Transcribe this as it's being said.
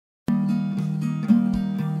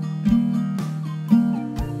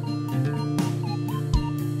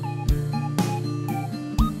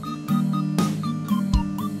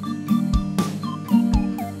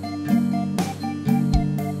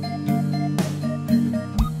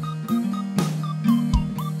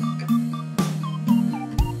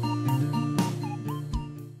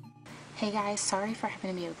guys, sorry for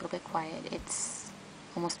having to be a little bit quiet. It's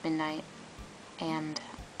almost midnight, and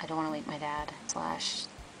I don't want to wake my dad, slash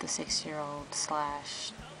the 6-year-old,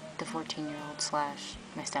 slash the 14-year-old, slash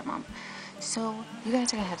my stepmom. So, you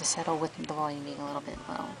guys are going to have to settle with the volume being a little bit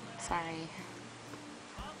low. Sorry.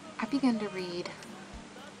 I've begun to read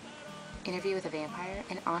Interview with a Vampire,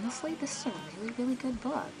 and honestly, this is a really, really good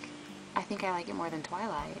book. I think I like it more than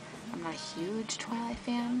Twilight. I'm not a huge Twilight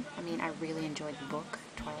fan. I mean, I really enjoyed the book,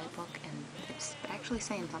 Twilight book, and it's actually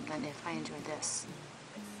saying something if I enjoy this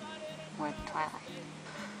more than Twilight.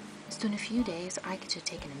 So in a few days, I get to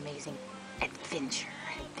take an amazing adventure.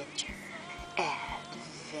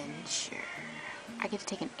 I get to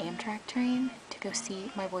take an AMTRACK train to go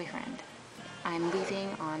see my boyfriend. I'm leaving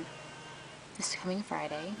on this coming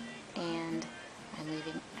Friday, and I'm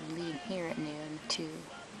leaving here at noon to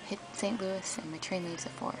hit St. Louis, and my train leaves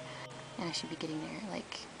at 4. And I should be getting there at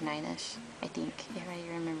like 9-ish, I think, if I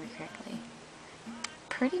remember correctly.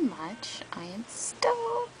 Pretty much, I am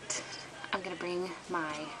stoked. I'm gonna bring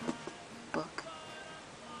my book.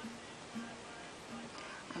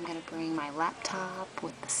 I'm gonna bring my laptop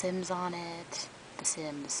with The Sims on it. The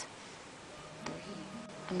Sims 3.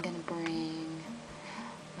 I'm gonna bring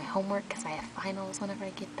my homework because I have finals whenever I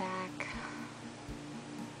get back.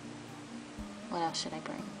 What else should I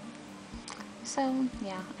bring? So,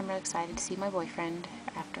 yeah, I'm really excited to see my boyfriend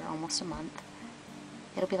after almost a month.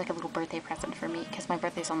 It'll be like a little birthday present for me because my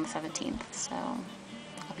birthday's on the 17th, so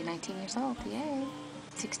I'll be 19 years old, yay!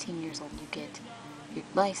 16 years old, you get your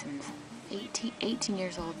license. 18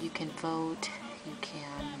 years old, you can vote, you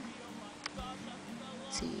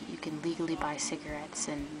can legally buy cigarettes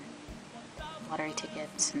and lottery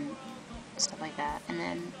tickets and stuff like that. And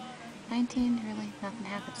then 19, really, nothing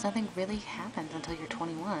happens. Nothing really happens until you're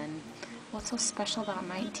 21. What's so special about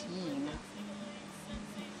 19?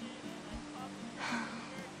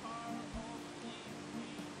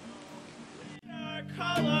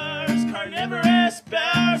 Colors, carnivorous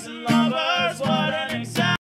bears, and